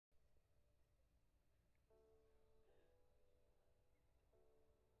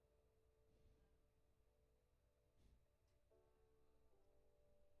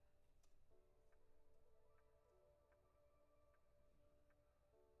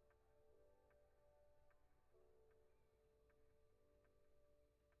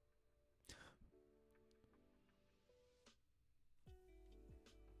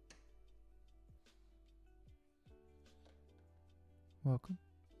Welcome.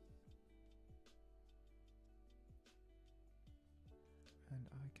 And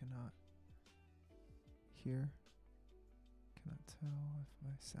I cannot hear, cannot tell if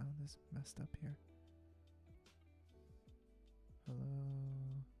my sound is messed up here. Hello,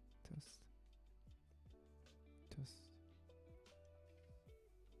 test, test.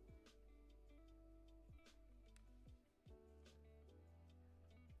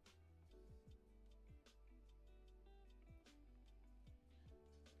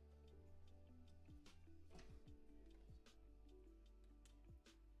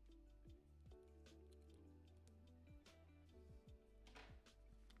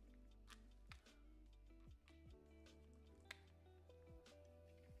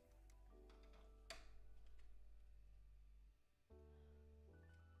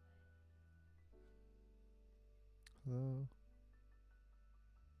 Hello.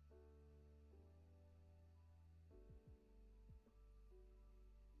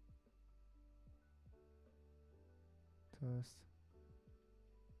 Test.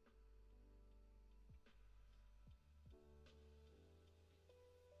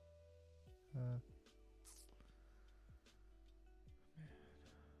 Man.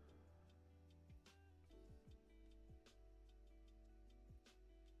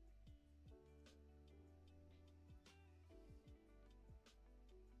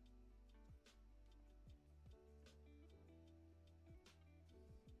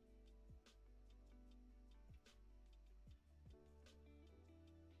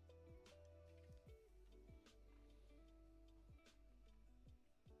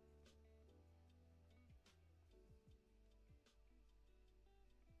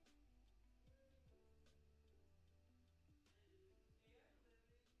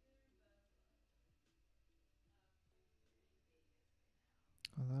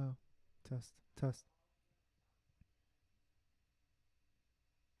 Hello. Test, test.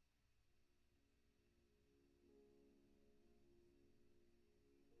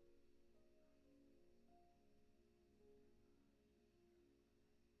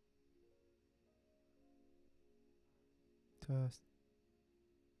 Test.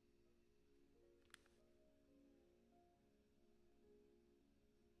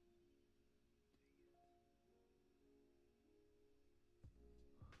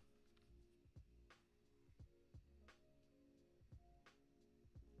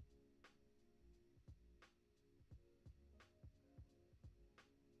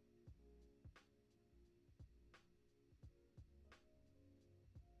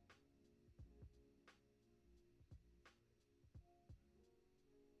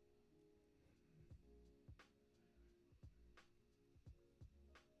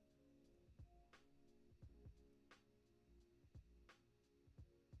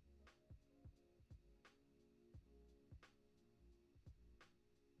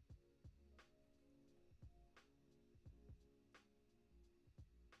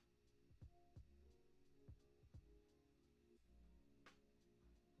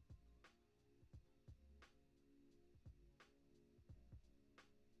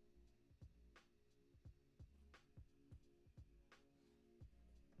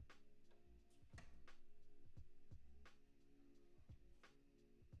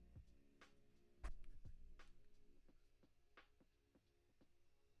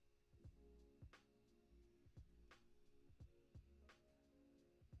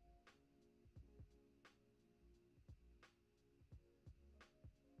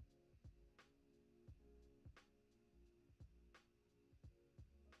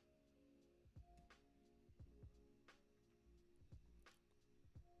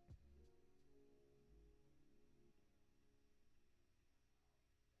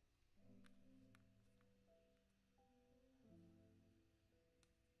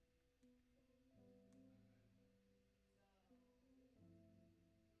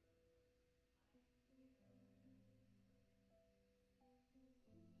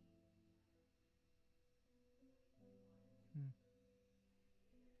 Hmm.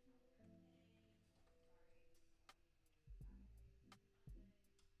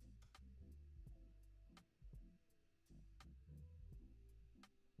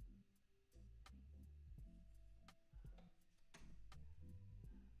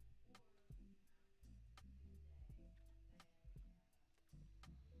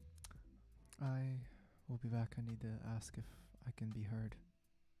 I will be back. I need to ask if I can be heard.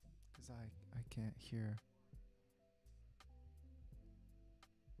 Because I can't hear.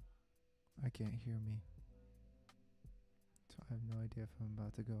 I can't hear me. So I have no idea if I'm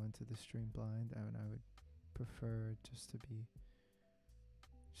about to go into the stream blind, and I would prefer just to be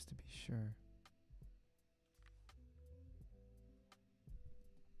sure.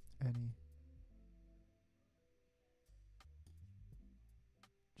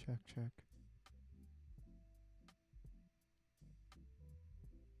 Check, check.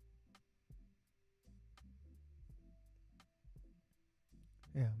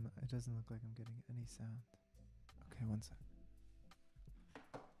 Yeah, it doesn't look like I'm getting any sound. Okay, one sec.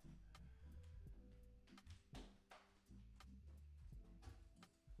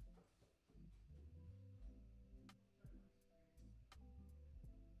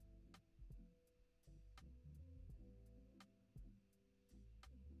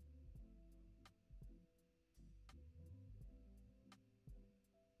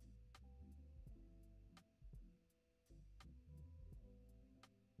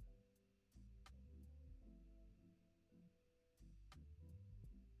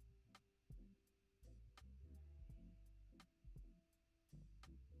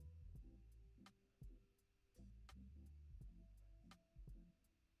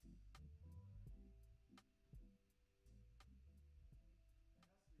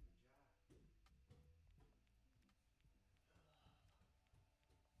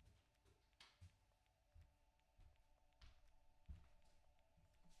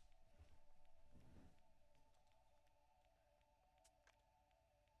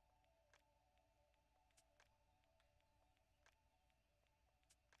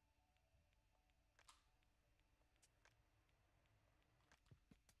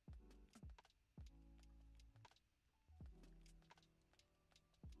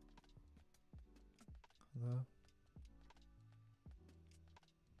 Hello?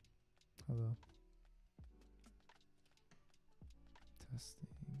 Hello? Testing.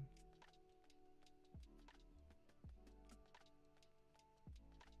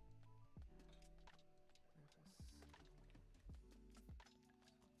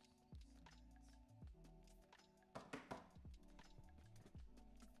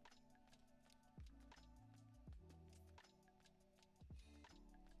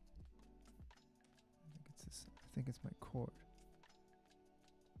 I think it's my cord.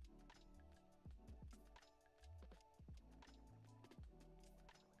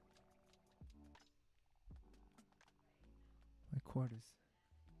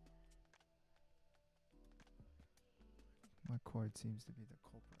 My cord seems to be the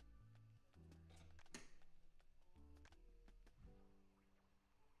culprit.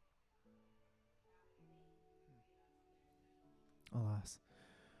 Alas.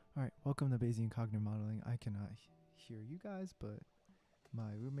 Alright, welcome to Bayesian Cognitive Modeling. I cannot hear you guys, but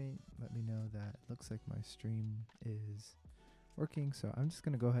my roommate let me know that it looks like my stream is working, so I'm just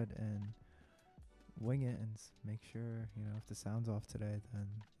going to go ahead and wing it and make sure, if the sound's off today, then,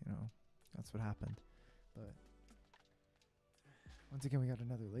 that's what happened. But once again, we got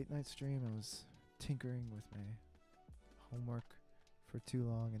another late night stream. I was tinkering with my homework for too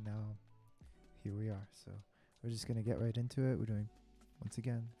long, and now here we are. So we're just going to get right into it. We're doing, once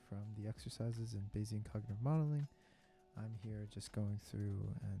again, from the exercises in Bayesian Cognitive Modeling. I'm here just going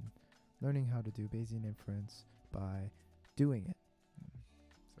through and learning how to do Bayesian inference by doing it.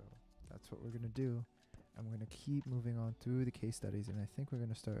 So that's what we're going to do. I'm going to keep moving on through the case studies, and I think we're going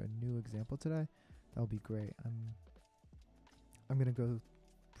to start a new example today. That'll be great. I'm going to go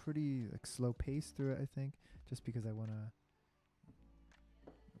pretty slow pace through it, I think, just because I want to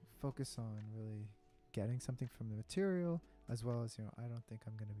focus on really getting something from the material, as well as, I don't think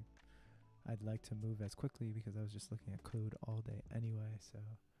I'd like to move as quickly because I was just looking at code all day anyway. So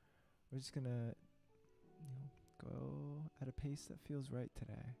we're just going to, go at a pace that feels right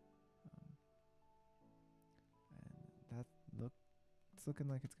today. And it's looking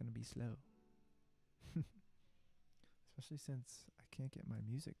like it's going to be slow. Especially since I can't get my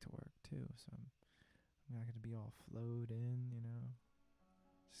music to work too, so I'm not going to be all flowed in,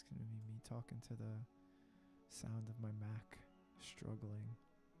 Just going to be me talking to the sound of my Mac struggling.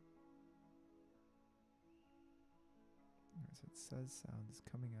 So it says sound is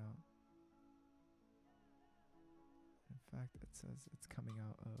coming out. In fact, it says it's coming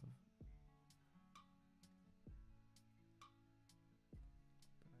out of.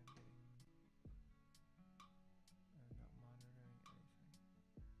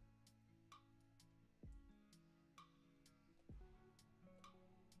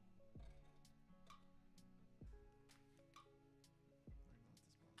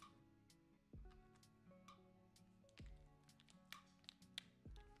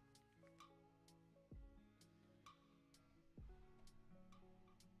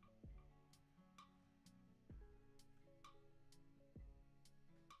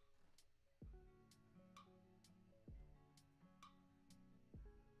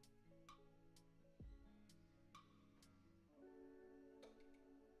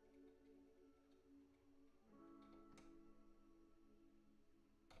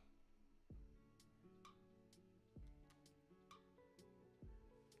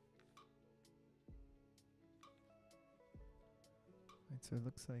 so it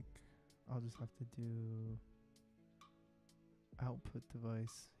looks like I'll just have to do output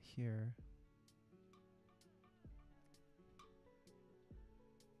device here.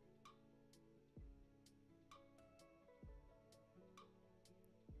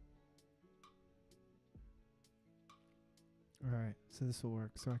 Alright, so this will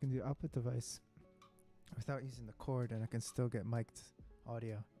work. So I can do output device without using the cord, and I can still get mic'd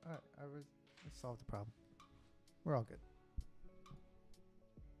audio. Alright, I solved the problem. We're all good.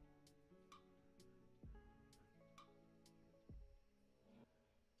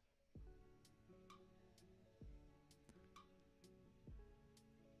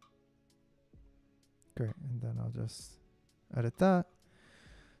 Great, and then I'll just edit that.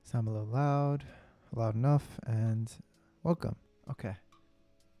 So I'm a little loud enough, and welcome. Okay.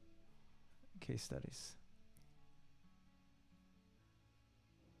 Case studies.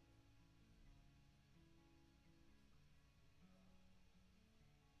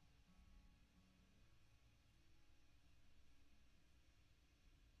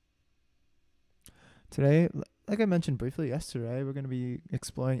 Today, like I mentioned briefly yesterday, we're going to be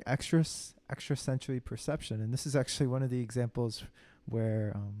exploring extrasensory perception. And this is actually one of the examples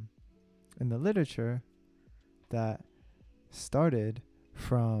where in the literature that started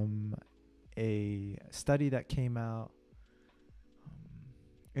from a study that came out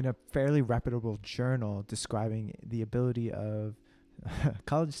in a fairly reputable journal describing the ability of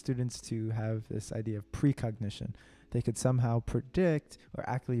college students to have this idea of precognition. They could somehow predict or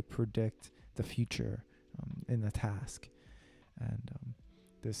accurately predict the future in the task. And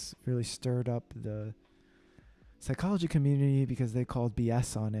this really stirred up the psychology community because they called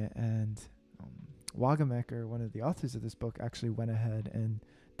BS on it. And Wagenmaker, one of the authors of this book, actually went ahead and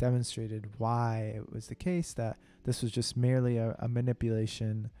demonstrated why it was the case that this was just merely a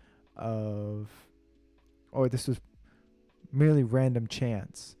manipulation of, or this was merely random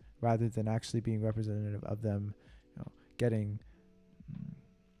chance rather than actually being representative of them, getting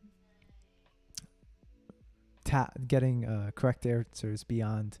correct answers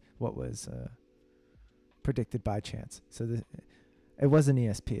beyond what was predicted by chance. So it was an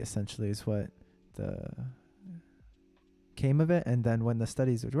ESP, essentially, is what the came of it. And then when the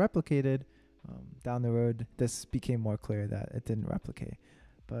studies were replicated down the road, this became more clear that it didn't replicate.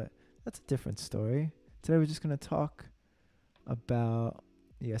 But that's a different story. Today we're just going to talk about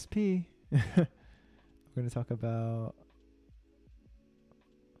ESP. We're going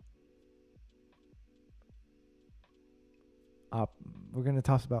to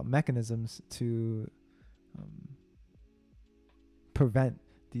talk about mechanisms to prevent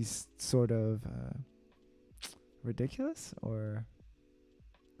these sort of ridiculous or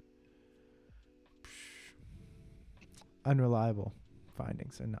unreliable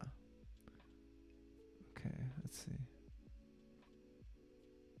findings or not. Okay, let's see.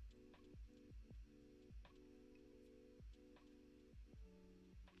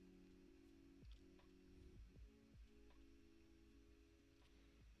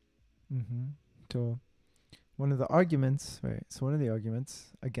 So one of the arguments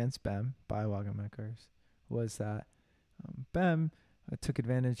against BEM by Wagenmakers was that BEM took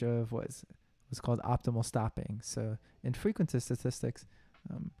advantage of what was called optimal stopping. So in frequency statistics,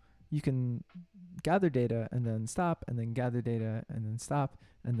 you can gather data and then stop, and then gather data and then stop,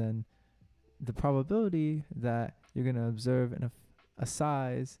 and then the probability that you're going to observe a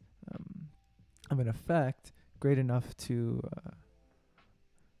size of an effect great enough to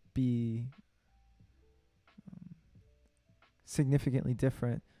be significantly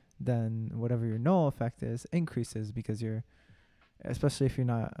different than whatever your null effect is increases, because especially if you're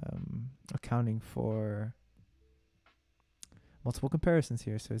not accounting for multiple comparisons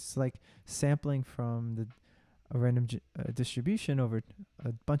here. So it's like sampling from a random distribution over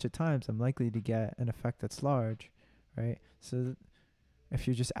a bunch of times. I'm likely to get an effect that's large, right? So if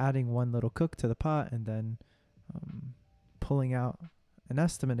you're just adding one little cook to the pot and then pulling out an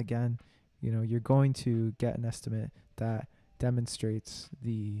estimate again, you're going to get an estimate that demonstrates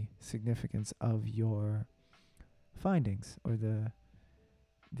the significance of your findings, or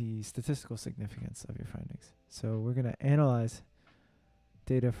the statistical significance of your findings. So we're going to analyze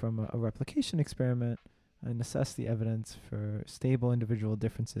data from a replication experiment and assess the evidence for stable individual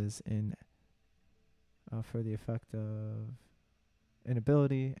differences for the effect of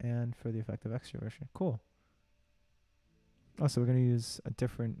inability and for the effect of extroversion. Cool. Also, we're going to use a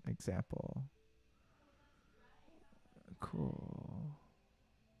different example. Cool.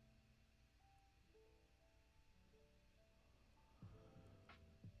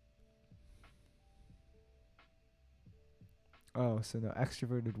 Oh, so the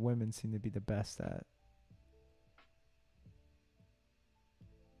extroverted women seem to be the best at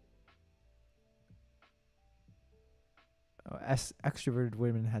extroverted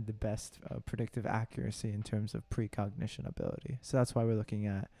women had the best predictive accuracy in terms of precognition ability. So that's why we're looking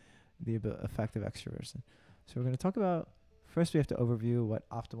at the effect of extroversion. So we're going to talk about, first we have to overview what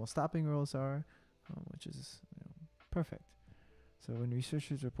optimal stopping rules are, which is perfect. So when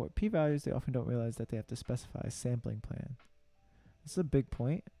researchers report p-values, they often don't realize that they have to specify a sampling plan. This is a big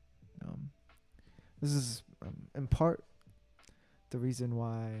point. This is in part the reason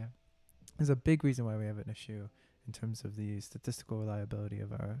why, there's a big reason why we have an issue in terms of the statistical reliability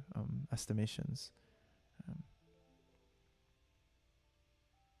of our estimations.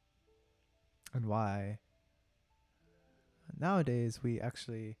 And why nowadays we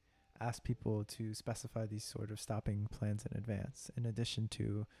actually ask people to specify these sort of stopping plans in advance, in addition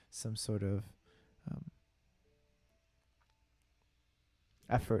to some sort of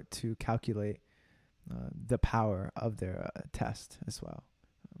effort to calculate the power of their test as well,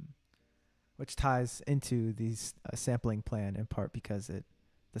 which ties into these sampling plan in part because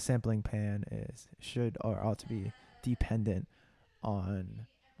the sampling plan should or ought to be dependent on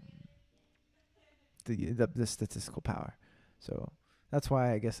the statistical power. So that's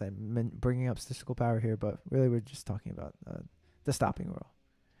why I guess I'm bringing up statistical power here, but really we're just talking about the stopping rule,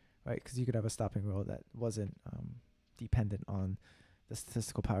 right? Because you could have a stopping rule that wasn't dependent on the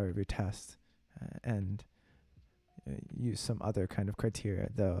statistical power of your test and use some other kind of criteria,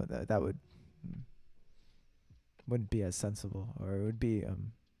 though that wouldn't be as sensible, or it would be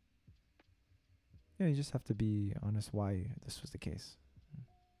you just have to be honest why this was the case.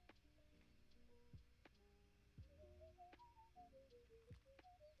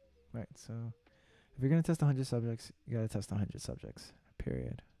 Right, so if you're going to test 100 subjects, you got to test 100 subjects,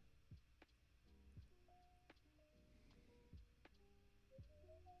 period.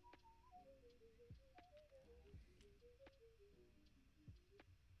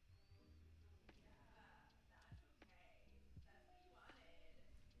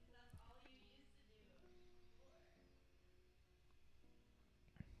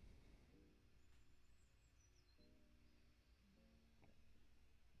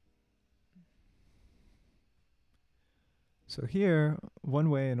 So here, one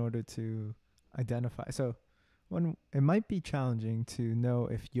way in order to identify, it might be challenging to know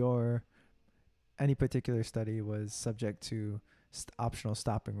if any particular study was subject to optional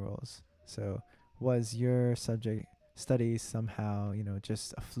stopping rules. So was your study somehow,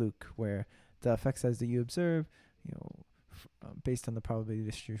 just a fluke where the effect size that you observe, based on the probability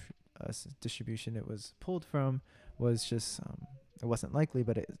distribution it was pulled from, was just, it wasn't likely,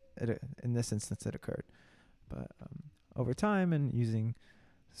 but it in this instance it occurred. But over time and using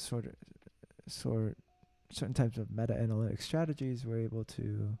certain types of meta-analytic strategies, we're able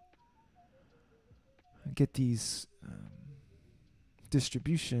to get these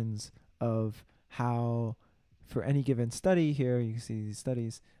distributions of how, for any given study here, you can see these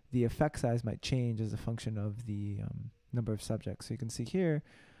studies, the effect size might change as a function of the number of subjects. So you can see here,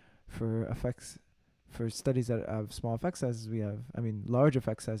 for studies that have small effect sizes, large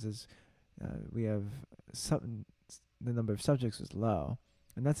effect sizes, we have the number of subjects was low.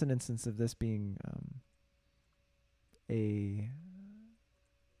 And that's an instance of this being a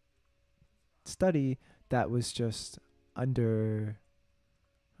study that was just underpowered.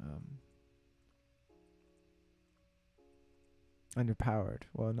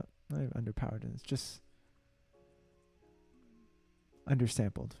 Well, not even underpowered. It's just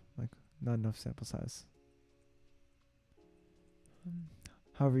undersampled, like not enough sample size.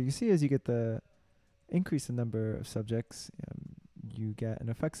 However, you see as you get the increase in number of subjects, you get an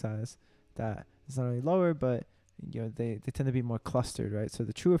effect size that is not only lower, but they tend to be more clustered, right? So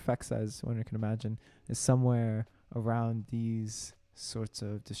the true effect size, one can imagine, is somewhere around these sorts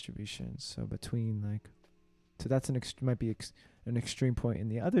of distributions. So so that's might be an extreme point in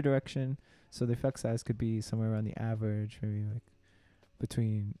the other direction. So the effect size could be somewhere around the average, maybe like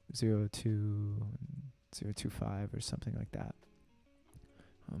between 0.2 and 0.25 or something like that.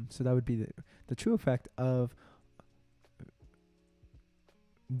 So that would be the true effect of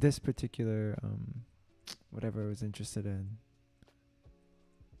this particular whatever I was interested in.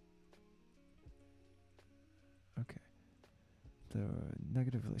 Okay. The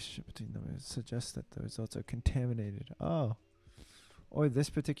negative relationship between them suggests that the results are contaminated. Oh. Or this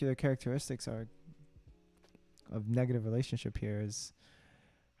particular characteristics of negative relationship here is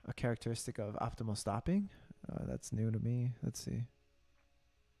a characteristic of optimal stopping. That's new to me. Let's see.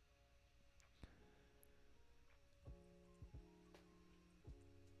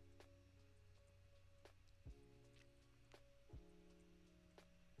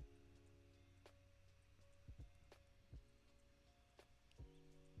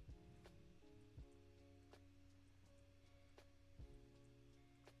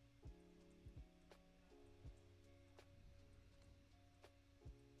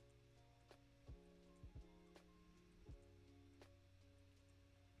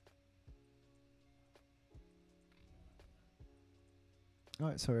 All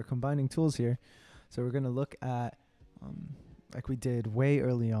right, so we're combining tools here. So we're going to look at, like we did way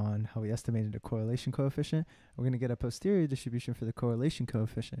early on, how we estimated a correlation coefficient. We're going to get a posterior distribution for the correlation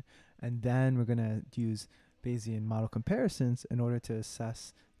coefficient. And then we're going to use Bayesian model comparisons in order to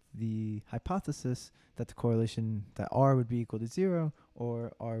assess the hypothesis that the correlation, that R would be equal to 0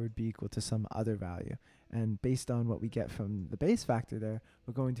 or R would be equal to some other value. And based on what we get from the base factor there,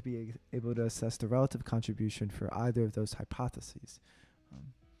 we're going to be able to assess the relative contribution for either of those hypotheses.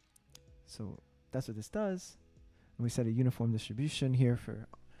 So that's what this does. And we set a uniform distribution here for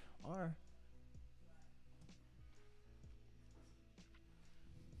R.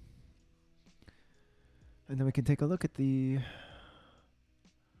 And then we can take a look at the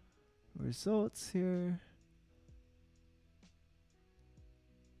results here.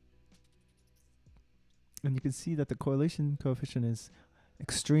 And you can see that the correlation coefficient is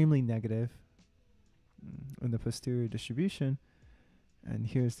extremely negative in the posterior distribution. And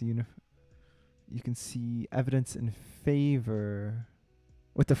here's the you can see evidence in favor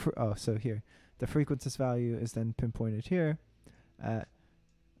with the so here the frequentist value is then pinpointed here at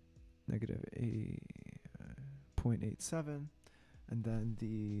negative 0.87, and then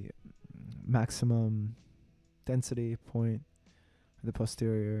the maximum density point for the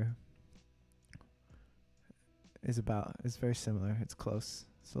posterior is very similar. It's close.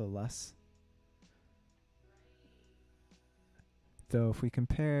 It's a little less. Though if we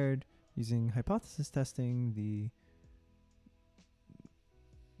compared using hypothesis testing, the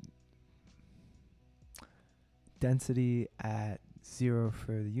density at 0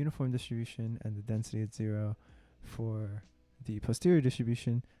 for the uniform distribution and the density at 0 for the posterior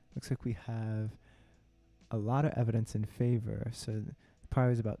distribution, looks like we have a lot of evidence in favor. So the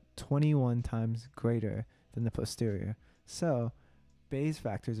power is about 21 times greater than the posterior. So Bayes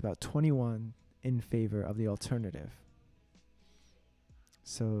factor is about 21 in favor of the alternative.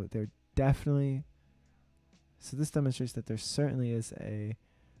 So they're definitely, so this demonstrates that there certainly is a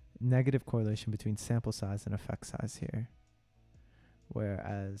negative correlation between sample size and effect size here.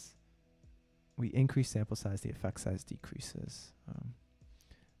 Whereas we increase sample size, the effect size decreases.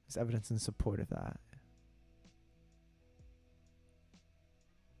 There's evidence in support of that.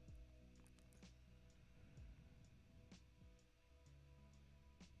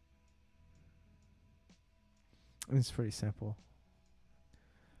 It's pretty simple.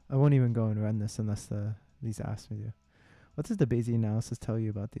 I won't even go and run this unless these ask me to. What does the Bayesian analysis tell you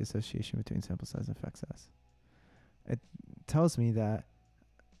about the association between sample size and effect size? It tells me that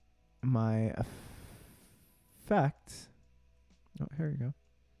my effect, here we go.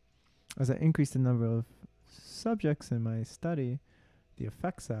 As I increase the number of subjects in my study, the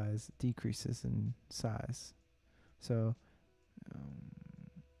effect size decreases in size. So,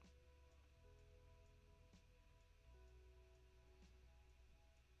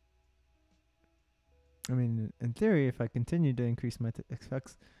 I mean, in theory, if I continued to increase my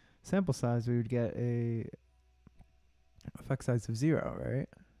effect sample size, we would get a effect size of 0, right?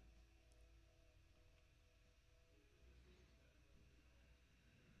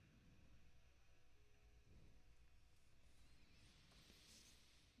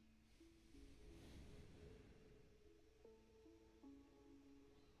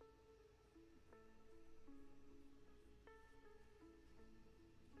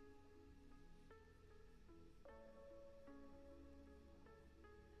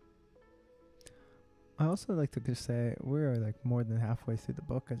 I also like to just say we're like more than halfway through the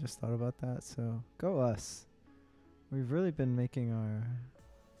book. I just thought about that. So go us. We've really been making our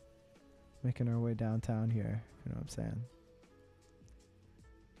way downtown here. You know what I'm saying?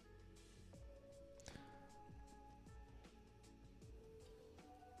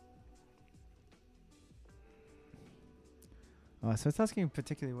 So it's asking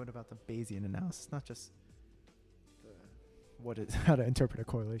particularly what about the Bayesian analysis, not just how to interpret a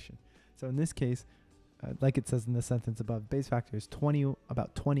correlation. So in this case, like it says in the sentence above, Bayes factor is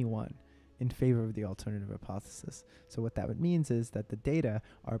about 21 in favor of the alternative hypothesis. So what that would means is that the data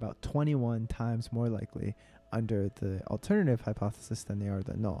are about 21 times more likely under the alternative hypothesis than they are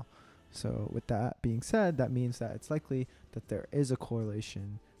the null. So with that being said, that means that it's likely that there is a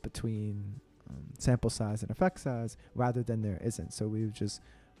correlation between sample size and effect size rather than there isn't. So we've just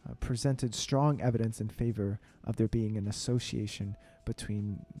presented strong evidence in favor of there being an association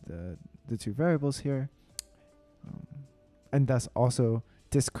between the two variables here, and thus also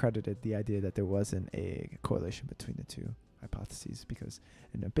discredited the idea that there wasn't a correlation between the two hypotheses, because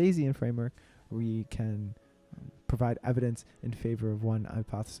in a Bayesian framework we can provide evidence in favor of one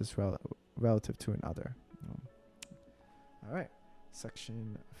hypothesis relative to another. All right,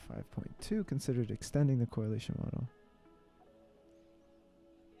 section 5.2 considered extending the correlation model.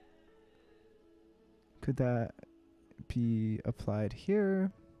 Could that be applied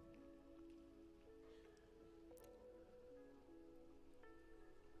here?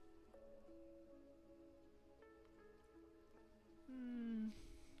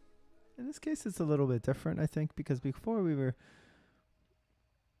 In this case, it's a little bit different, I think, because before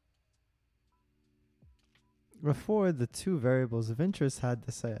the two variables of interest had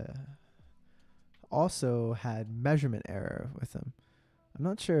this also had measurement error with them. I'm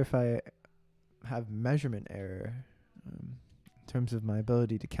not sure if I have measurement error in terms of my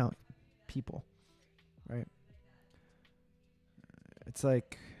ability to count people, right? It's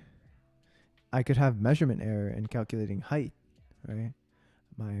like I could have measurement error in calculating height, right?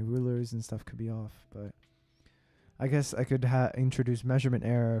 My rulers and stuff could be off, but I guess I could introduce measurement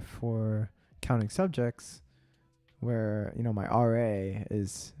error for counting subjects where, my RA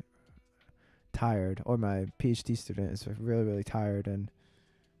is tired, or my PhD student is really, really tired, and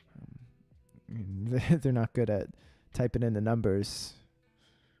they're not good at typing in the numbers.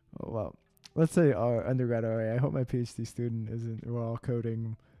 Well, let's say our undergrad RA. I hope my PhD student isn't raw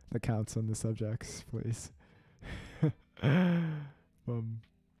coding the counts on the subjects, please.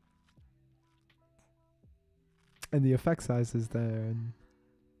 And the effect size is there, and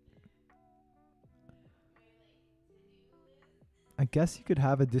I guess you could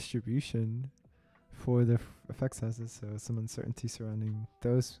have a distribution for the effect sizes, so some uncertainty surrounding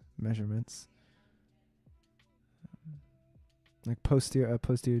those measurements, like a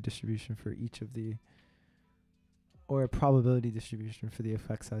posterior distribution for each of the, or a probability distribution for the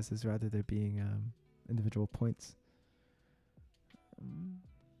effect sizes, rather than being individual points.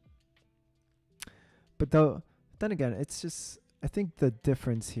 But then again, it's just, I think the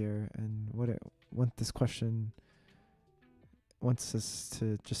difference here, and what this question wants us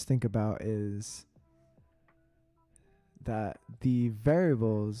to just think about, is that the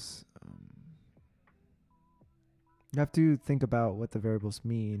variables, you have to think about what the variables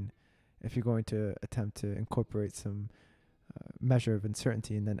mean if you're going to attempt to incorporate some measure of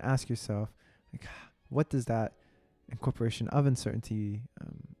uncertainty, and then ask yourself, like, what does that incorporation of uncertainty,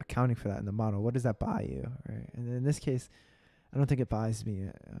 accounting for that in the model, what does that buy you, right? And in this case, I don't think it buys me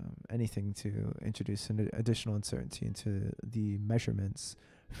anything to introduce an additional uncertainty into the measurements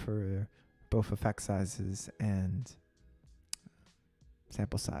for both effect sizes and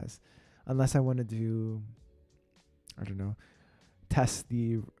sample size, unless I want to do, I don't know, test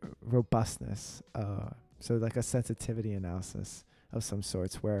the robustness, so like a sensitivity analysis of some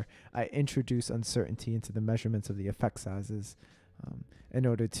sorts, where I introduce uncertainty into the measurements of the effect sizes in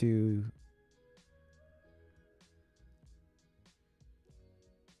order to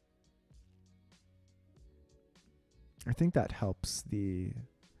I think that helps the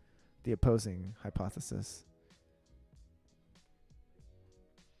opposing hypothesis.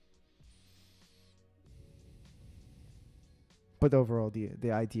 But overall,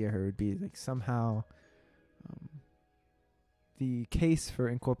 the idea here would be like somehow the case for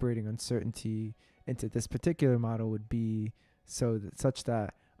incorporating uncertainty into this particular model would be such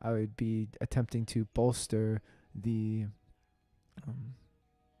that I would be attempting to bolster the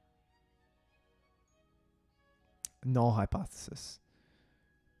null hypothesis,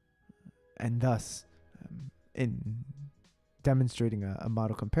 and thus in demonstrating a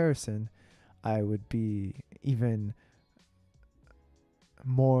model comparison, I would be even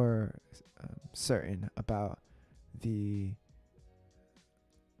more certain about the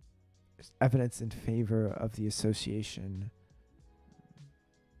evidence in favor of the association.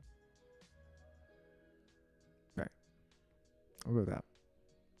 Right. I'll go with that.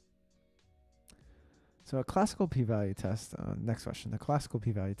 So a classical p-value test, next question. The classical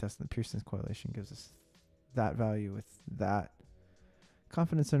p-value test in the Pearson's correlation gives us that value with that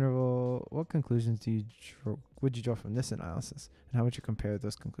confidence interval. What conclusions would you draw from this analysis? And how would you compare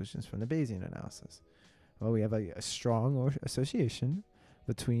those conclusions from the Bayesian analysis? Well, we have a strong association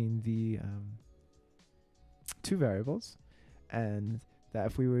between the two variables, and that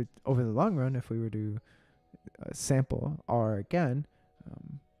if we were, over the long run, if we were to sample R again,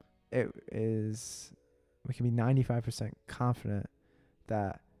 we can be 95% confident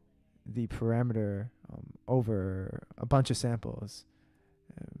that the parameter over a bunch of samples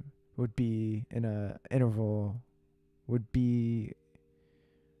would be in a interval, would be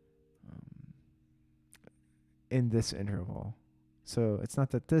in this interval. So it's not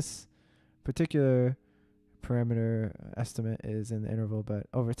that this particular parameter estimate is in the interval, but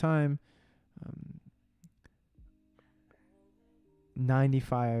over time,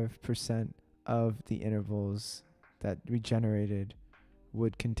 95% of the intervals that we generated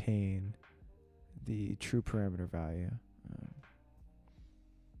would contain the true parameter value.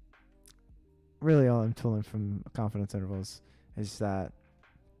 really all I'm pulling from confidence intervals is that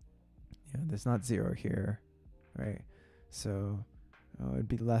there's not 0 here, right? So it'd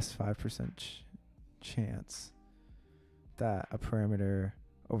be less 5% chance that a parameter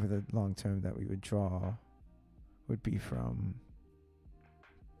over the long term that we would draw would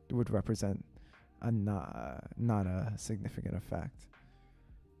represent not a significant effect.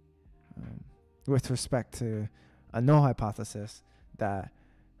 With respect to a null hypothesis that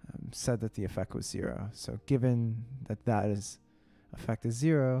said that the effect was 0. So given that effect is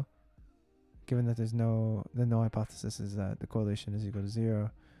 0, given that the null hypothesis is that the correlation is equal to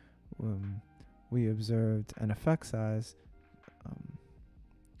 0, we observed an effect size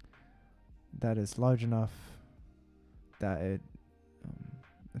that is large enough that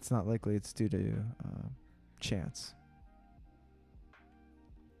it's not likely it's due to chance.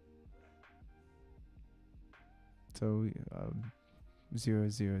 So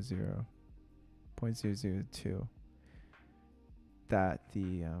 0.002, that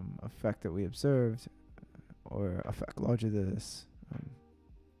the effect that we observed, or effect larger than this,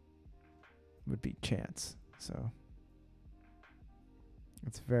 would be chance. So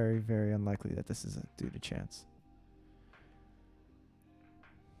it's very, very unlikely that this is due to chance.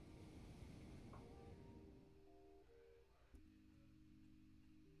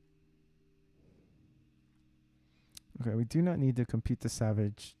 Okay, we do not need to compute the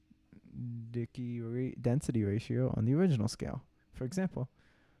Savage-Dickey density ratio on the original scale. For example,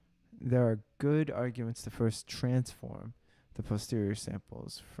 there are good arguments to first transform the posterior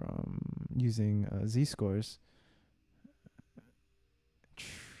samples from using z-scores.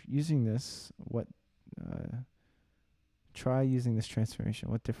 Using this, try using this transformation.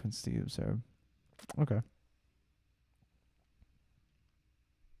 What difference do you observe? Okay.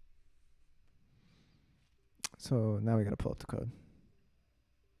 So now we got to pull up the code.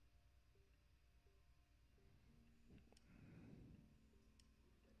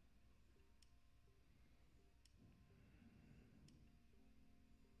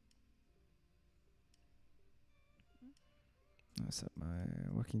 I'll set my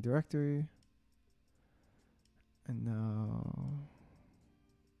working directory. And now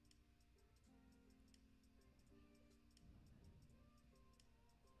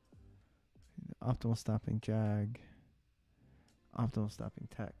optimal stopping jag, optimal stopping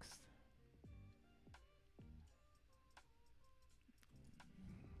text.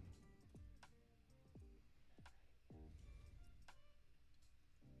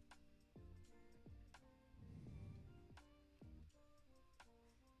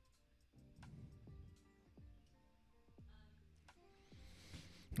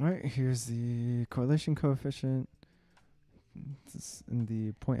 All right, here's the correlation coefficient. This in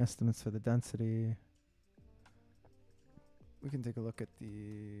the point estimates for the density. We can take a look at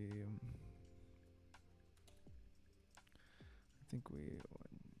the. I think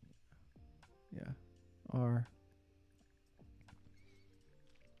R.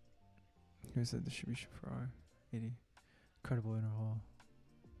 Here's the distribution for R. 80. Credible interval.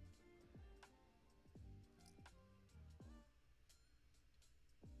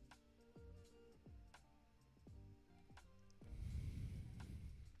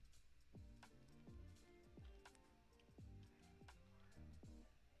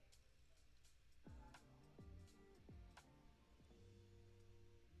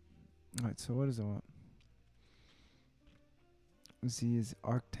 Alright, so what does it want? Z is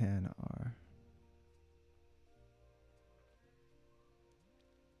arctan R.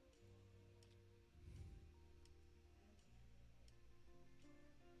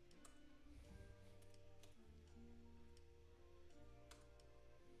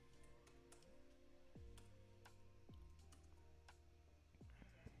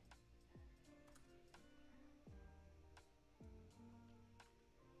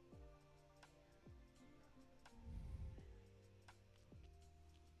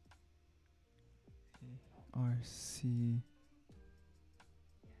 RC.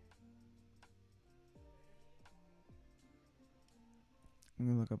 I'm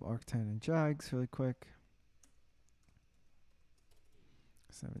going to look up arctan and jags really quick,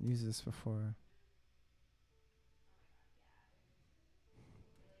 because I haven't used this before.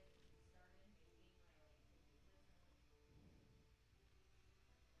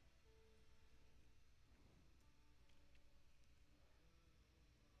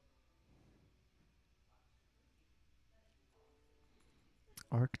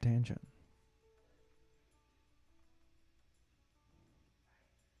 Arctangent.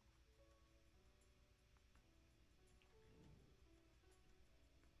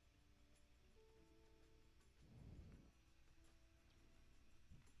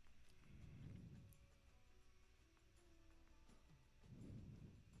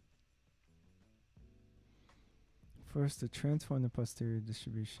 First, to transform the posterior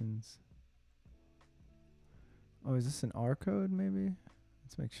distributions. Oh, is this an R code maybe?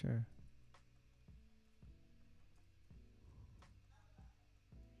 Let's make sure.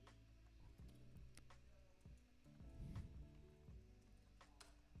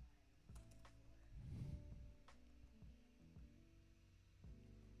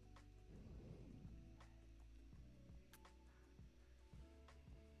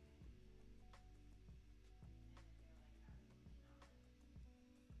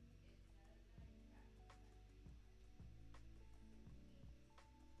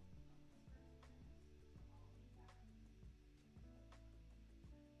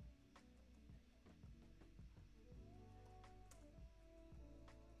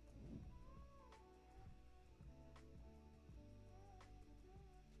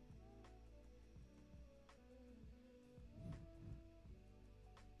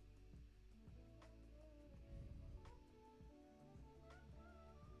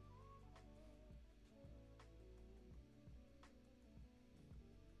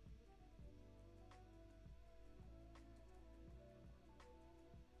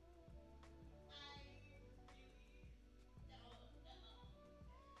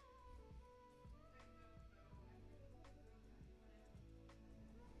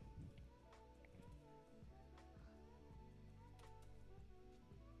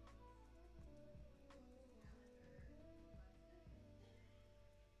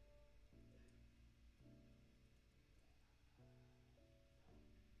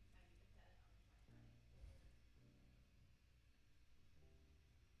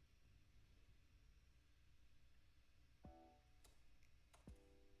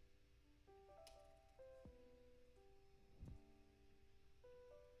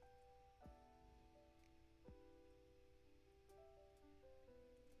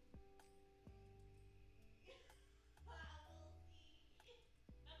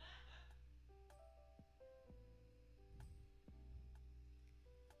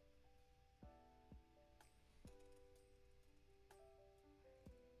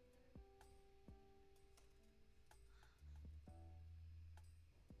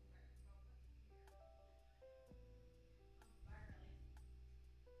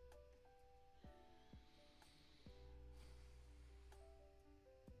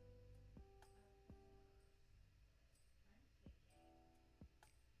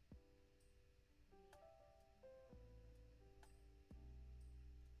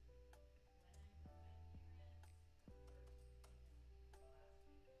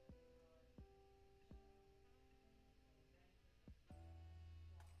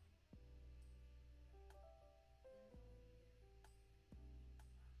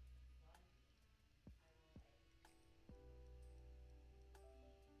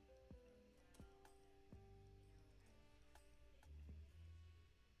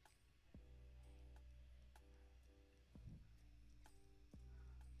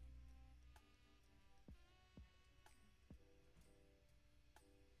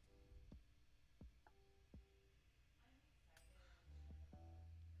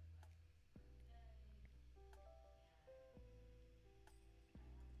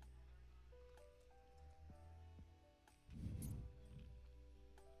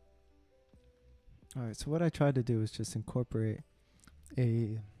 All right, so what I tried to do is just incorporate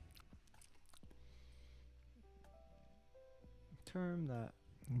a term that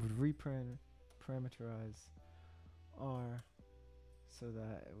would reparameterize R so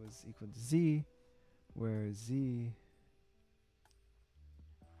that it was equal to Z, where Z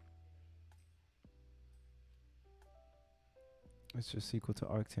is just equal to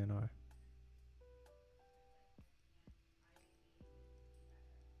arctan R.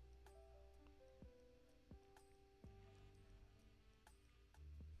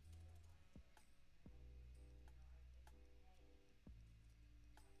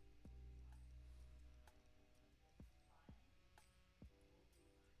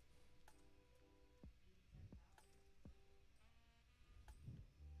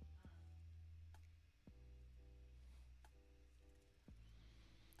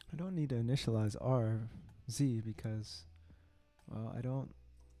 I don't need to initialize R, Z, because, well, I don't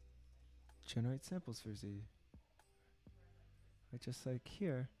generate samples for Z. Just like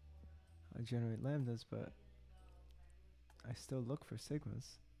here, I generate lambdas, but I still look for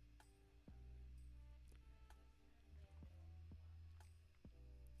sigmas.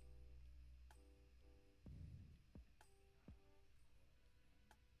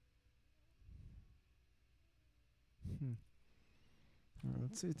 Alright,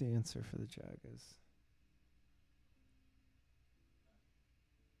 let's see what the answer for the jag is.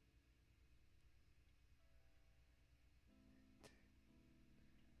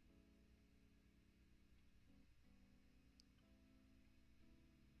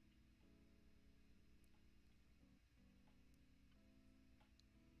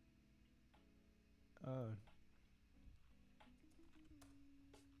 Oh.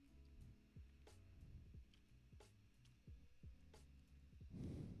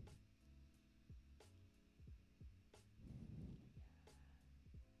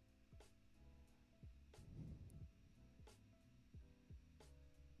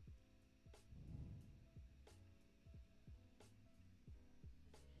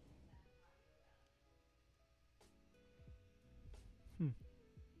 Hmm.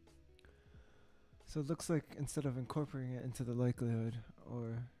 So it looks like instead of incorporating it into the likelihood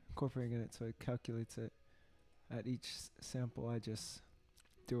or incorporating it so it calculates it at each sample, I just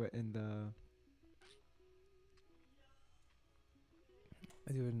do it in the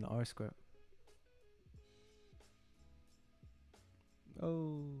R square.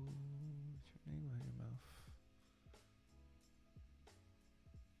 Oh, what's your name on your mouth?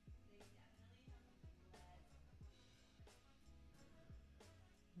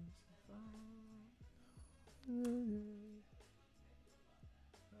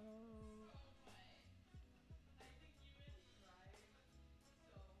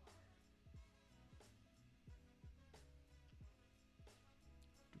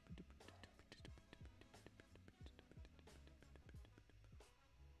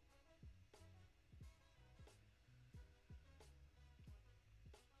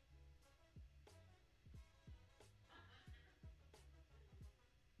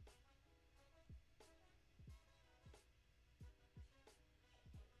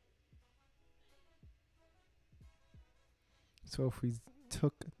 So if we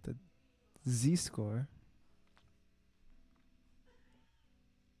took the z-score,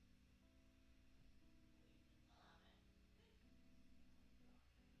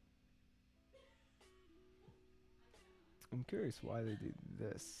 I'm curious why they do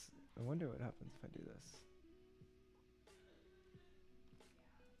this. I wonder what happens if I do this.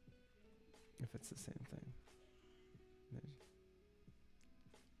 If it's the same thing.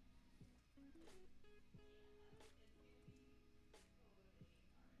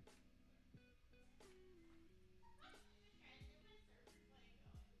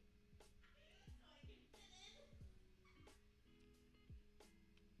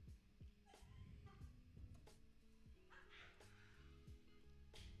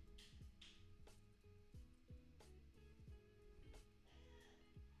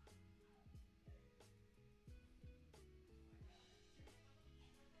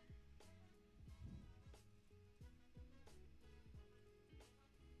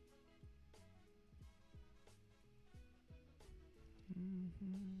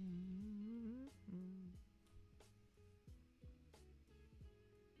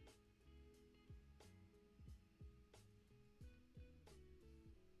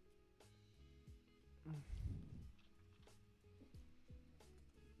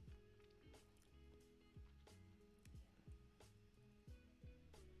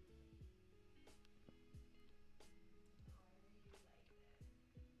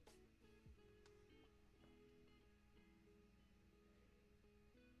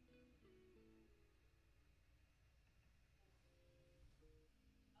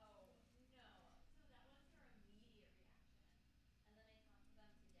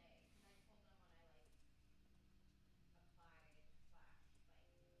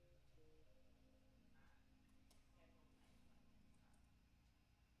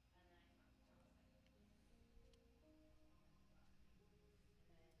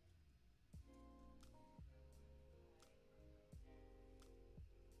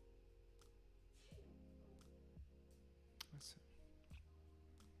 Let's see.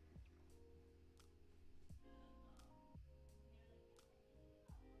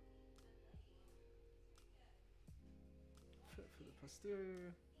 Fit for the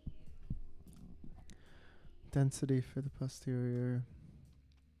posterior. Density for the posterior.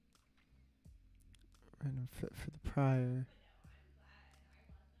 Random fit for the prior.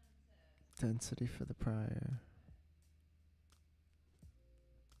 Density for the prior.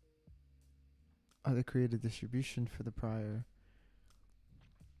 Oh, they create a distribution for the prior.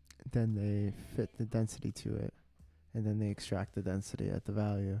 Then they fit the density to it. And then they extract the density at the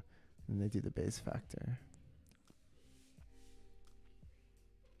value. And they do the Bayes factor.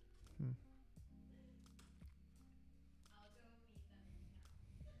 Hmm.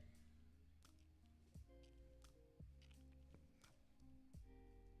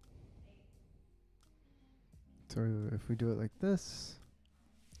 So if we do it like this,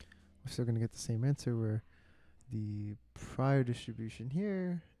 we're still going to get the same answer where the prior distribution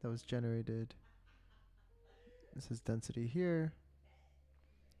here that was generated, this is density here,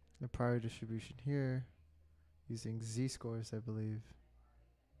 the prior distribution here using z-scores, I believe.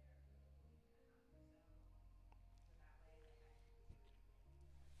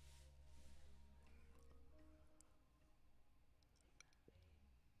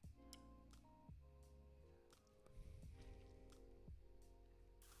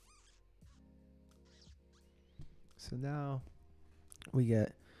 So now we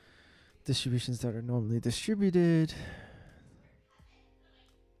get distributions that are normally distributed.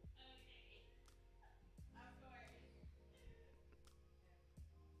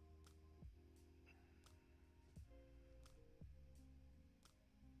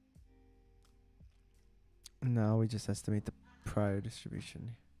 Now we just estimate the prior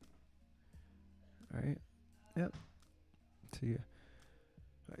distribution. Alright. Yep. So yeah.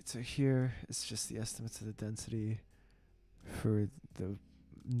 Alright, so here it's just the estimates of the density for the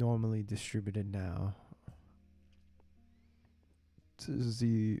normally distributed now. So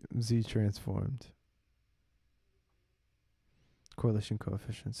Z transformed. Correlation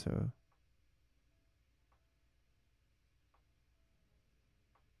coefficient, so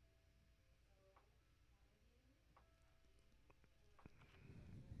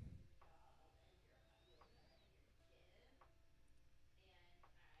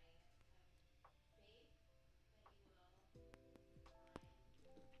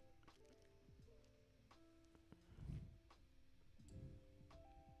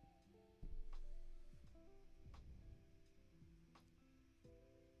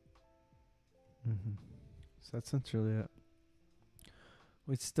so that's essentially it.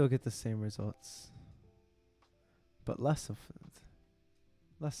 We'd still get the same results, but less of it.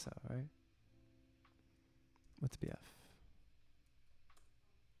 Less so, right? What's BF?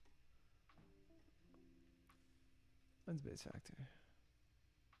 What's base factor?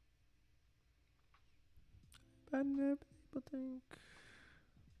 Bad people think.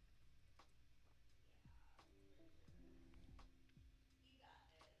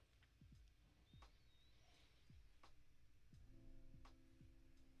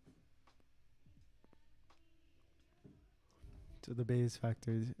 So the Bayes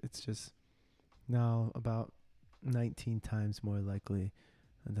factor, it's just now about 19 times more likely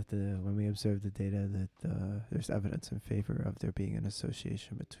that when we observe the data that there's evidence in favor of there being an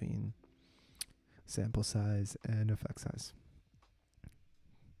association between sample size and effect size.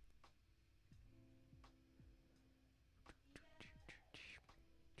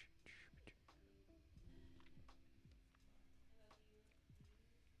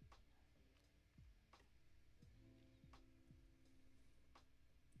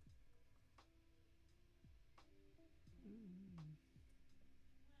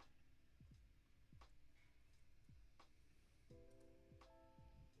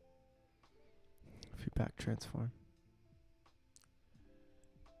 Feedback transform.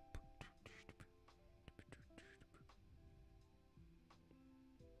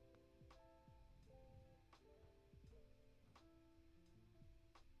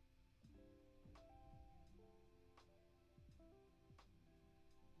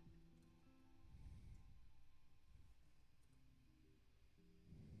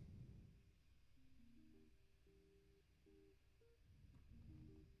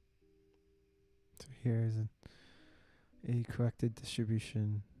 So here is a corrected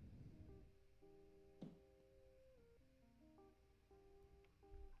distribution.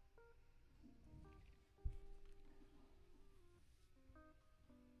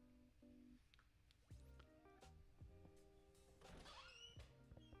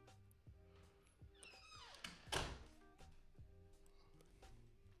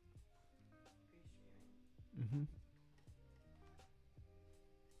 Mm-hmm.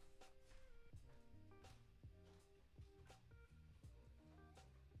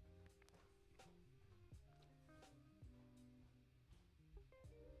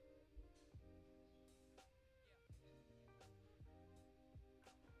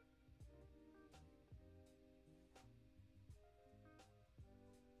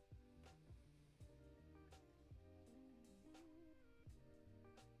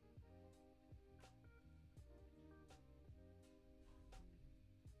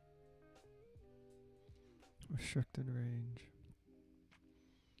 Restricted range.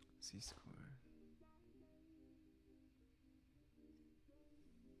 Z-score.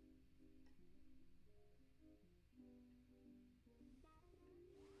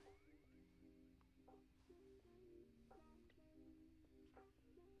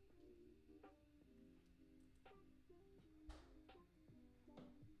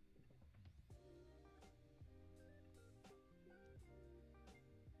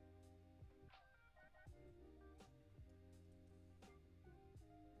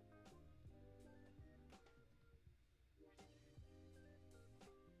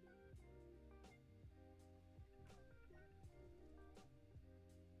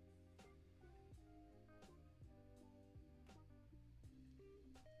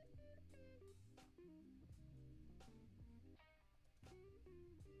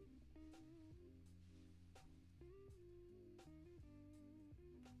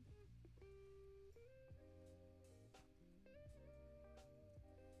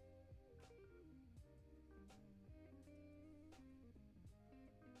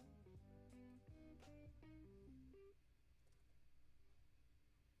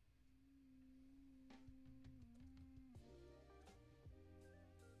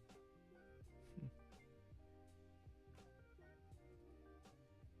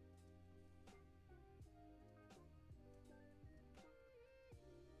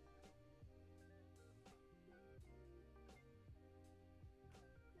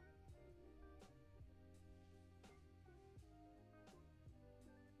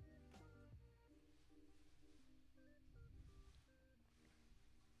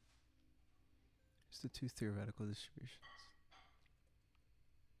 the two theoretical distributions.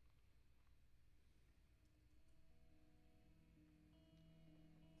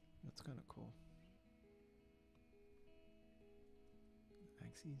 That's kind of cool.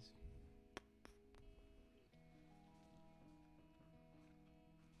 Axes.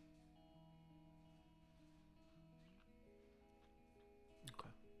 Okay.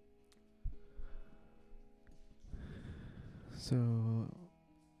 So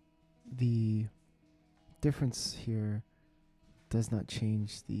the difference here does not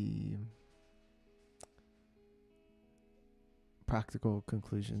change the practical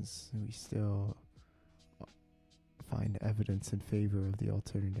conclusions. We still find evidence in favor of the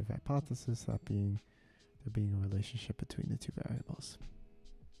alternative hypothesis, that being there being a relationship between the two variables.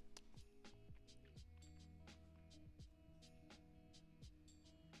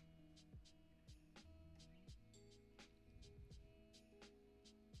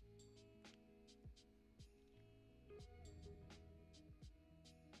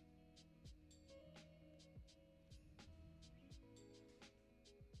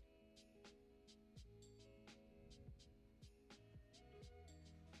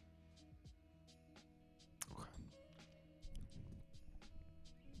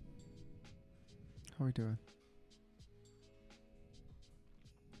 How are we doing?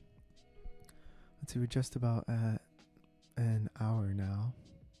 Let's see, we're just about at an hour now.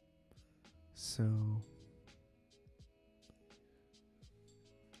 So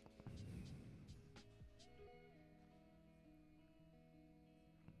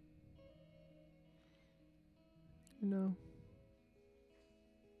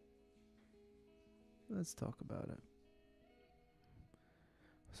let's talk about it.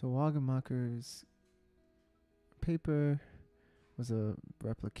 So Wagenmakers' paper was a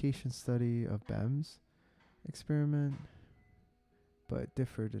replication study of BEM's experiment, but it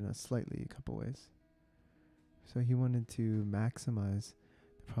differed in a couple ways. So he wanted to maximize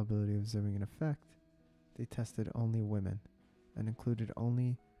the probability of observing an effect. They tested only women and included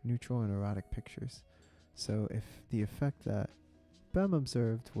only neutral and erotic pictures. So if the effect that BEM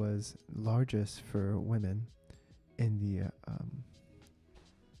observed was largest for women in the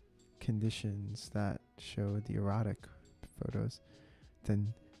conditions that show the erotic photos,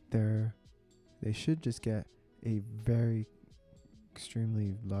 then they should just get a very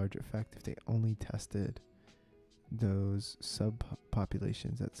extremely large effect if they only tested those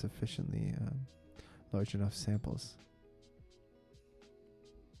subpopulations at sufficiently large enough samples.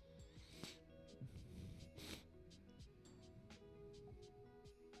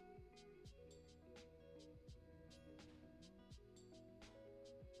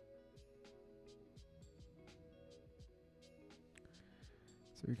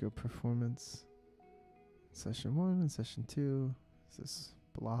 So we go performance, session 1 and session 2. It's this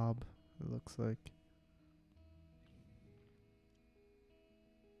blob, it looks like.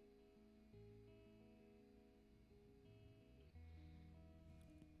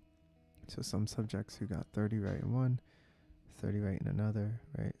 So some subjects who got 30 right in one, 30 right in another,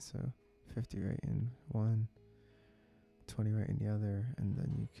 right? So 50 right in one, 20 right in the other, and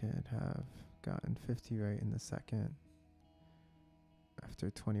then you could have gotten 50 right in the second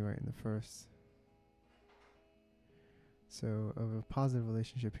after 20 right in the first. So of a positive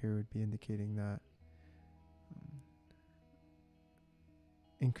relationship here would be indicating that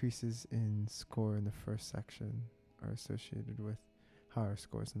increases in score in the first section are associated with higher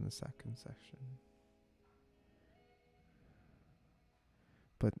scores in the second section.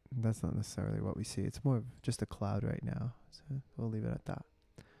 But that's not necessarily what we see. It's more of just a cloud right now. So we'll leave it at that.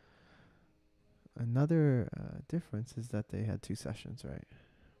 Another difference is that they had 2 sessions, right?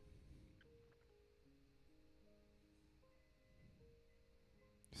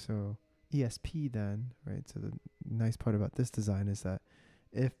 So ESP then, right? So the nice part about this design is that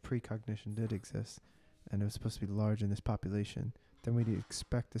if precognition did exist and it was supposed to be large in this population, then we'd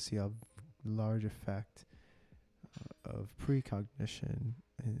expect to see a large effect of precognition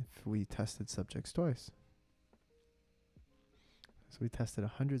if we tested subjects twice. So we tested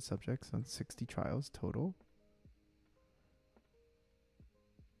 100 subjects on 60 trials total.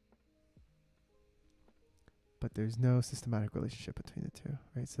 But there's no systematic relationship between the two,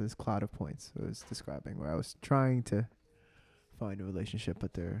 right? So this cloud of points I was describing, where I was trying to find a relationship,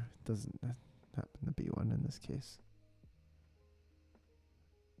 but there doesn't happen to be one in this case.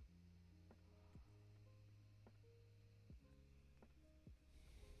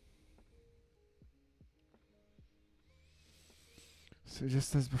 So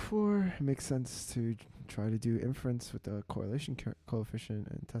just as before, it makes sense to try to do inference with the correlation coefficient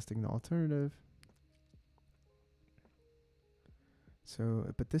and testing the alternative.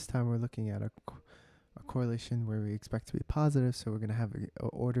 So, but this time we're looking at a correlation where we expect to be positive, so we're going to have a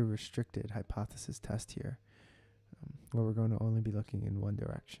order restricted hypothesis test here, where we're going to only be looking in one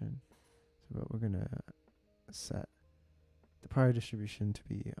direction. So we're going to set the prior distribution to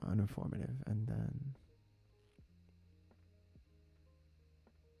be uninformative, and then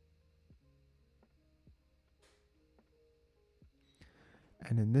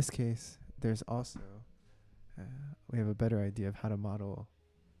in this case, there's also we have a better idea of how to model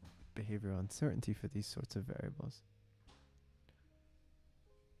behavioral uncertainty for these sorts of variables.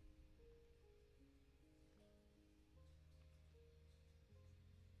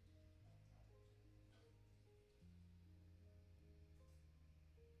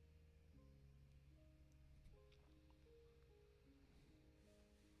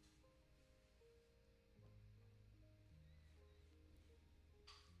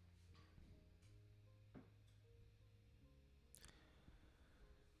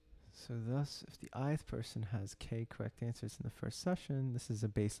 So thus, if the ith person has k correct answers in the first session, this is a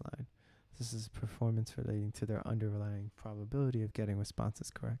baseline. This is performance relating to their underlying probability of getting responses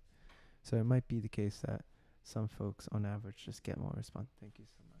correct. So it might be the case that some folks on average just get more responses. Thank you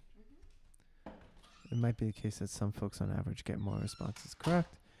so much. It might be the case that some folks on average get more responses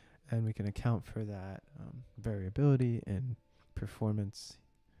correct, and we can account for that variability in performance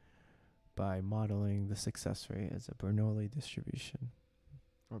by modeling the success rate as a Bernoulli distribution.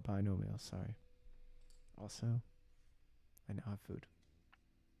 Or binomial, sorry. Also, I now have food.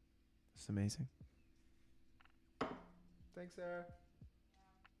 It's amazing. Thanks, Sarah.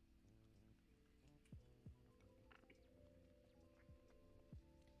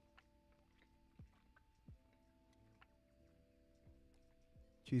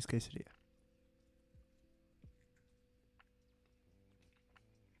 Cheese quesadilla.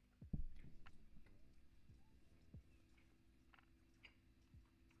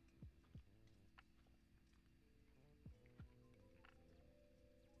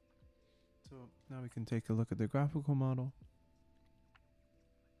 So now we can take a look at the graphical model.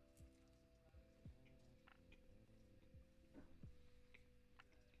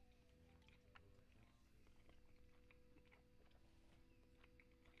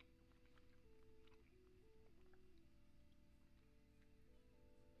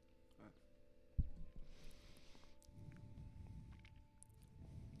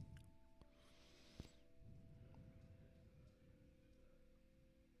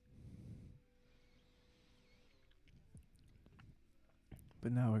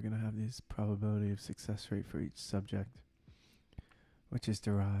 But now we're going to have this probability of success rate for each subject, which is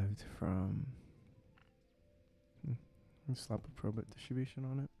derived from slap a probit distribution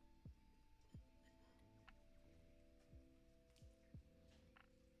on it.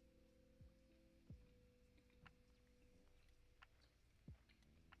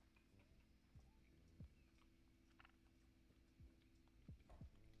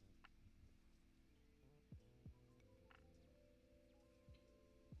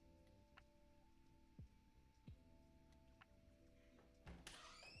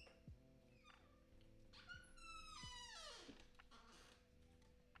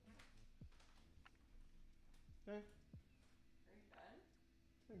 Hey. Are you done?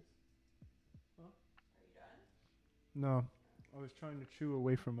 Thanks. Huh? Are you done? No. I was trying to chew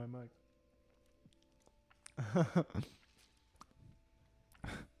away from my mic.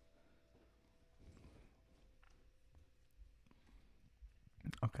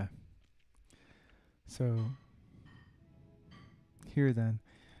 Okay. So here then,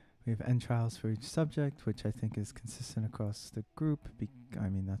 we have n trials for each subject, which I think is consistent across the group. I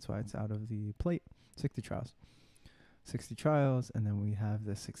mean, that's why it's out of the plate. 60 trials. 60 trials, and then we have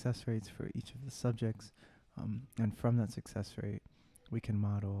the success rates for each of the subjects. And from that success rate, we can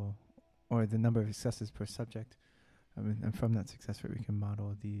model, or the number of successes per subject. And from that success rate, we can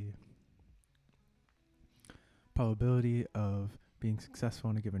model the probability of being successful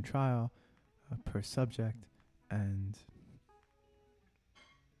in a given trial per subject, and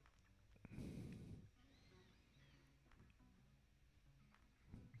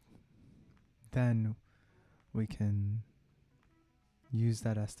then we can use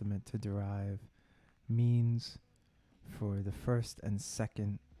that estimate to derive means for the first and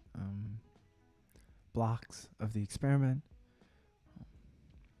second blocks of the experiment,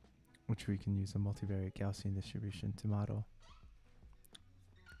 which we can use a multivariate Gaussian distribution to model.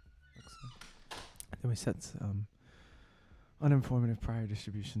 Excellent. Then we set uninformative prior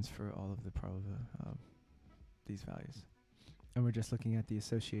distributions for all of the these values. And we're just looking at the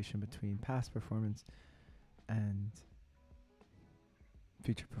association between past performance and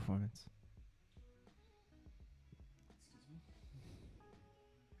future performance. Excuse me.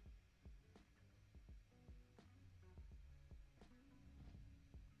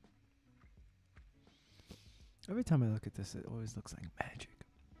 Every time I look at this, it always looks like magic.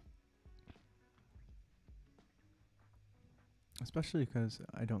 Especially because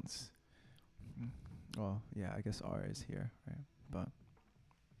I don't... well, yeah, I guess R is here, right? But...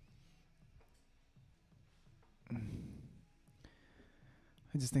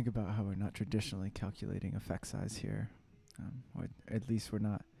 I just think about how we're not traditionally calculating effect size here. Or at least we're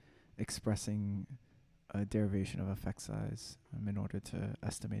not expressing a derivation of effect size in order to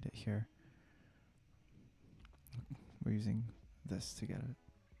estimate it here. We're using this to get it.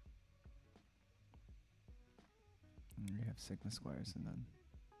 And we have sigma squares and then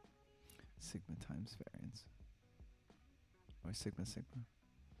sigma times variance. Or sigma sigma.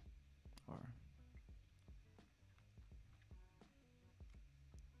 R.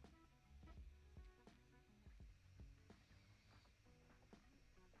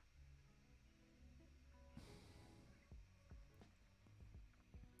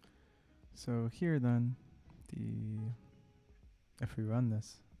 So here then, if we run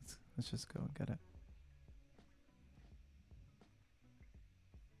this, let's just go and get it.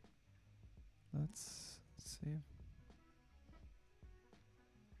 Let's see.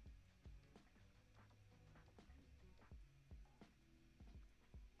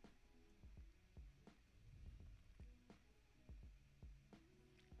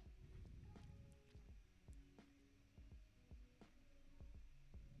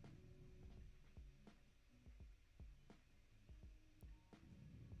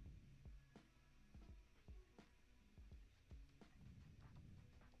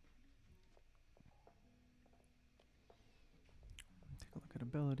 Take a look at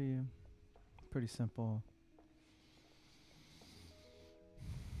ability. Pretty simple.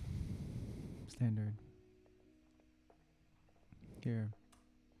 Standard. Here.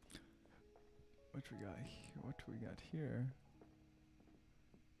 What we got here? What do we got here?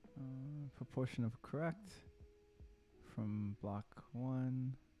 Proportion of correct from block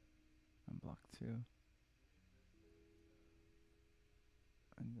 1 and block 2.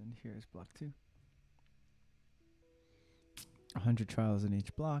 And then here's block 2. 100 trials in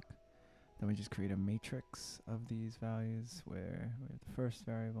each block. Then we just create a matrix of these values where we have the first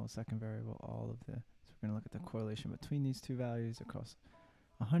variable, second variable, all of the... So we're going to look at the correlation between these two values across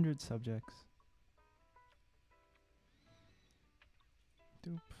 100 subjects.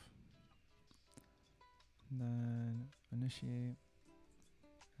 Doop. And then initiate.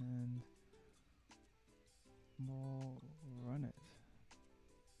 And we'll run it.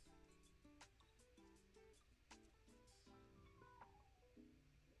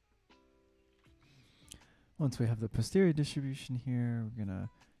 Once we have the posterior distribution here, we're going to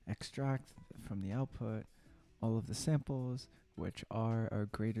extract from the output all of the samples which are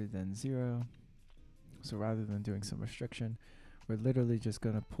greater than 0. So rather than doing some restriction, we're literally just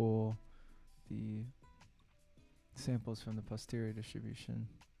going to pull the samples from the posterior distribution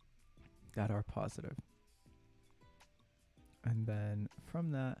that are positive. And then from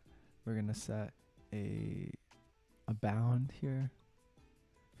that, we're going to set a bound here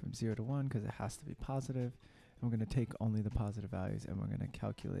from 0 to 1 because it has to be positive. And we're going to take only the positive values and we're going to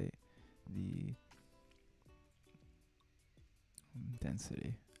calculate the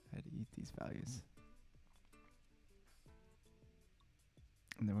density at these values.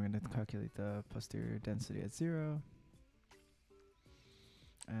 And then we're going to calculate the posterior density at 0.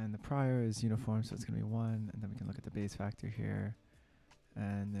 And the prior is uniform, so it's going to be 1. And then we can look at the Bayes factor here.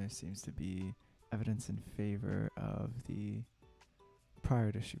 And there seems to be evidence in favor of the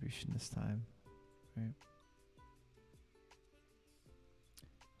prior distribution this time, right?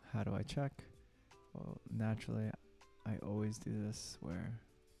 How do I check? Well, naturally, I always do this where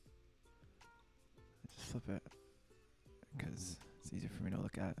I just flip it because it's easier for me to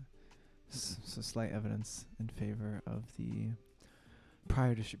look at. So slight evidence in favor of the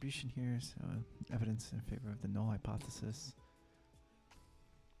prior distribution here, so evidence in favor of the null hypothesis.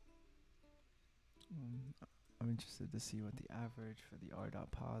 I'm interested to see what the average for the R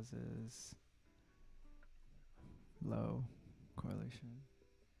dot pos is. Low correlation.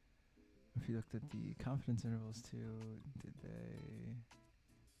 If you looked at the confidence intervals too, they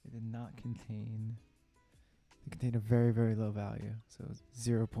did not contain, they contained a very, very low value. So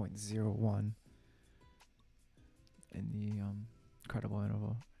 0.01 in the credible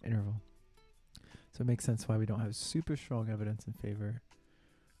interval. So it makes sense why we don't have super strong evidence in favor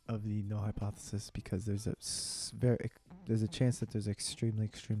of the null hypothesis, because there's a chance that there's extremely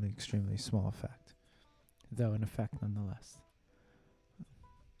small effect, though an effect nonetheless.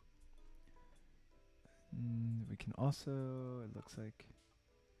 We can also, it looks like,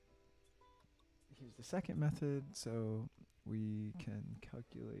 here's the second method, so we can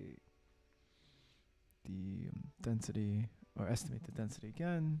calculate the density, or estimate the density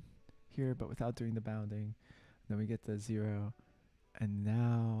again here, but without doing the bounding. Then we get the 0, and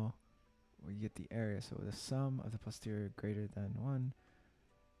now we get the area. So the sum of the posterior greater than 1.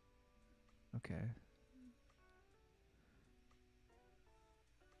 Okay.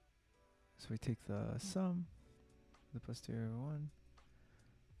 So we take the sum, the posterior 1,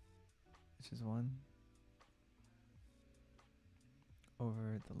 which is 1,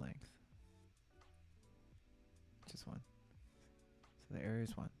 over the length, which is 1. So the area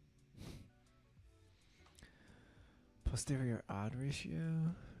is 1. Posterior odd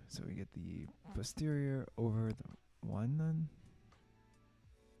ratio. So we get the posterior over the 1 then.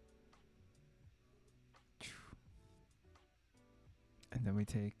 And then we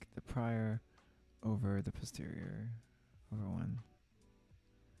take the prior over the posterior over 1,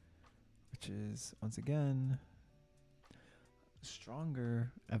 which is, once again,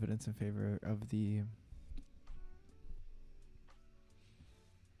 stronger evidence in favor of the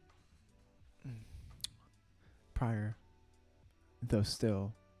prior, though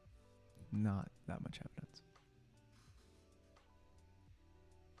still not that much evidence.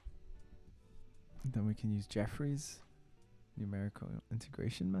 And then we can use Jeffrey's numerical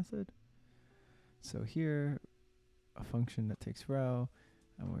integration method. So here, a function that takes rho,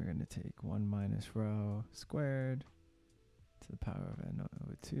 and we're going to take 1 minus rho squared to the power of n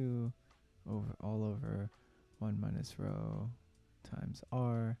over 2 over all over 1 minus rho times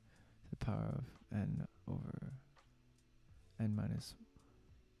r to the power of n over n minus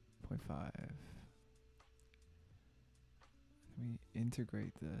 0.5. We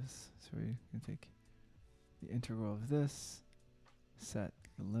integrate this, so we can take the integral of this, set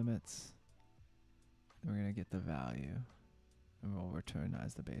the limits, and we're going to get the value, and we'll return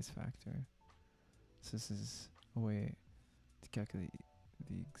as the base factor. So this is a way to calculate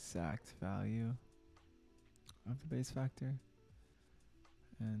the exact value of the base factor,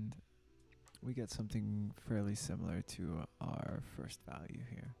 and we get something fairly similar to our first value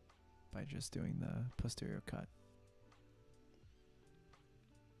here by just doing the posterior cut.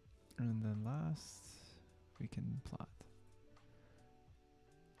 And then last, we can plot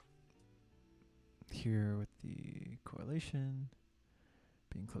here with the correlation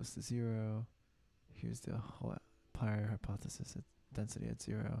being close to 0. Here's the whole prior hypothesis at density at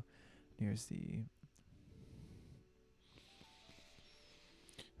 0. Here's the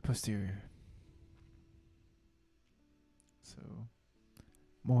posterior. So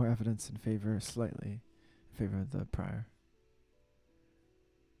more evidence in favor, slightly in favor of the prior.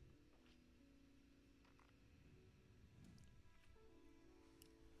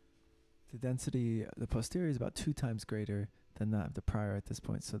 The density, the posterior is about 2 times greater than that of the prior at this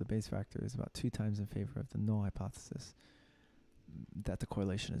point, so the base factor is about 2 times in favor of the null hypothesis that the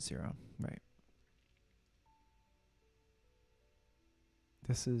correlation is 0, right?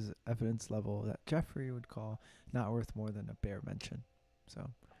 This is evidence level that Jeffrey would call not worth more than a bare mention. So,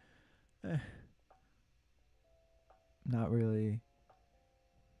 not really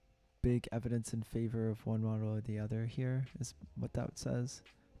big evidence in favor of one model or the other here is what that says,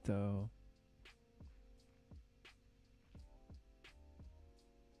 though.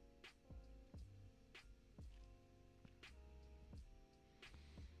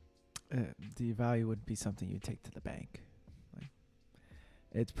 The value would be something you take to the bank. Like,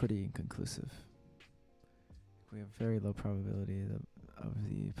 it's pretty inconclusive. We have very low probability of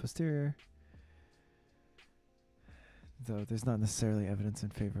the posterior, though there's not necessarily evidence in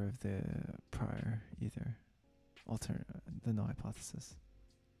favor of the prior either. The null hypothesis.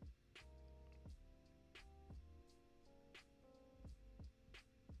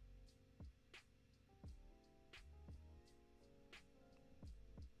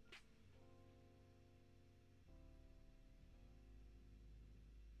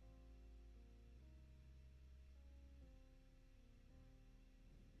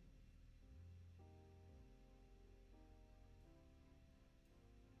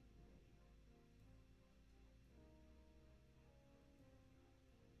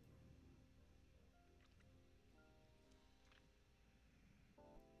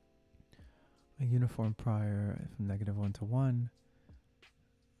 A uniform prior from -1 to 1.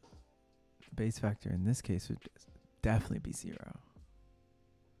 The base factor in this case would definitely be 0.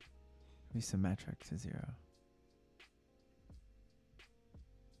 Be symmetric to 0.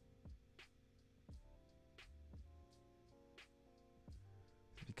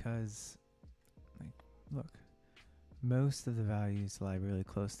 Because, like, look, most of the values lie really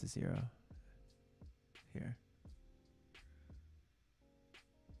close to 0 here.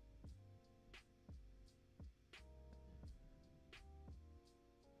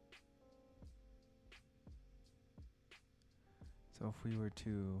 So if we were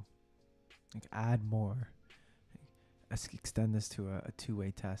to add more, let's extend this to a two-way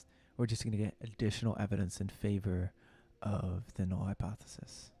test, we're just going to get additional evidence in favor of the null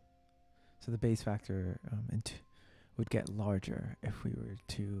hypothesis. So the Bayes factor would get larger if we were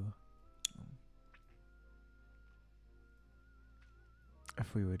to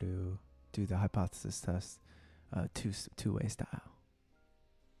do the hypothesis test two-way style,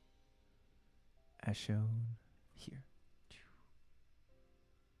 as shown here.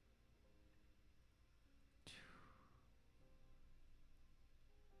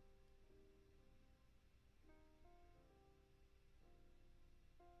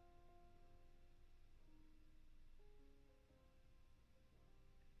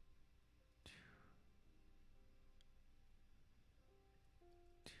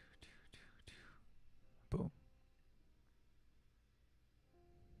 Boom.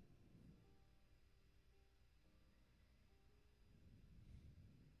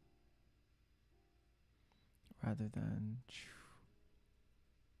 Rather than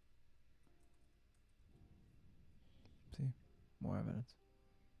see more evidence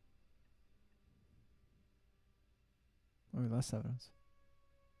or less evidence.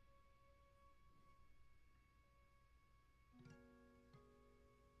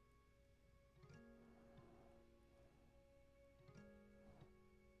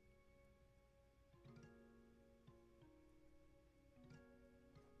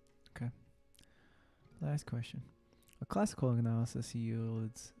 Okay. Last question. A classical analysis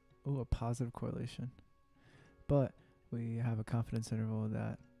yields a positive correlation, but we have a confidence interval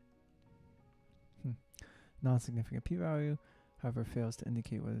that non-significant p-value, however, fails to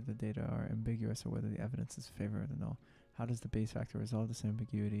indicate whether the data are ambiguous or whether the evidence is in favor of the null. How does the Bayes factor resolve this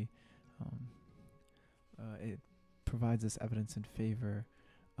ambiguity? It provides us evidence in favor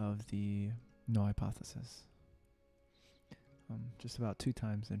of the null hypothesis. Just about 2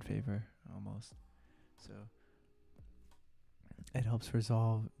 times in favor, almost. So it helps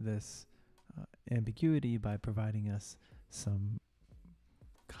resolve this ambiguity by providing us some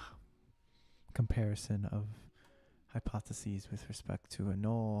comparison of hypotheses with respect to a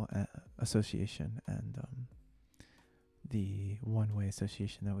null association and the one-way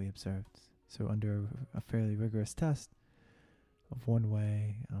association that we observed. So under a fairly rigorous test of one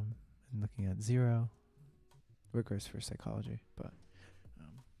way and looking at 0, rigorous for psychology, but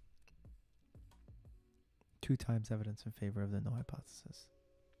 2 times evidence in favor of the null hypothesis.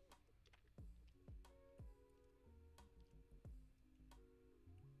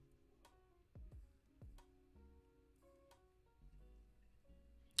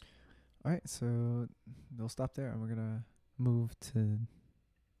 All right, so we'll stop there, and we're gonna move to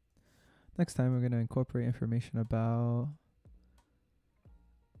next time. We're gonna incorporate information about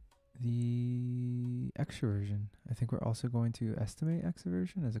the extroversion. I think we're also going to estimate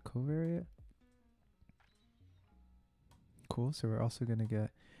extroversion as a covariate. Cool. So we're also gonna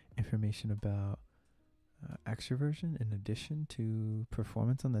get information about extroversion in addition to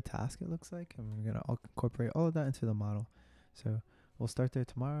performance on the task. It looks like, and we're gonna incorporate all of that into the model. So we'll start there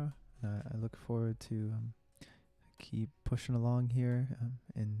tomorrow. I look forward to keep pushing along here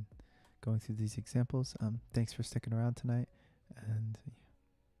and going through these examples. Thanks for sticking around tonight, and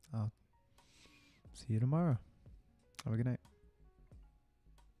I'll see you tomorrow. Have a good night.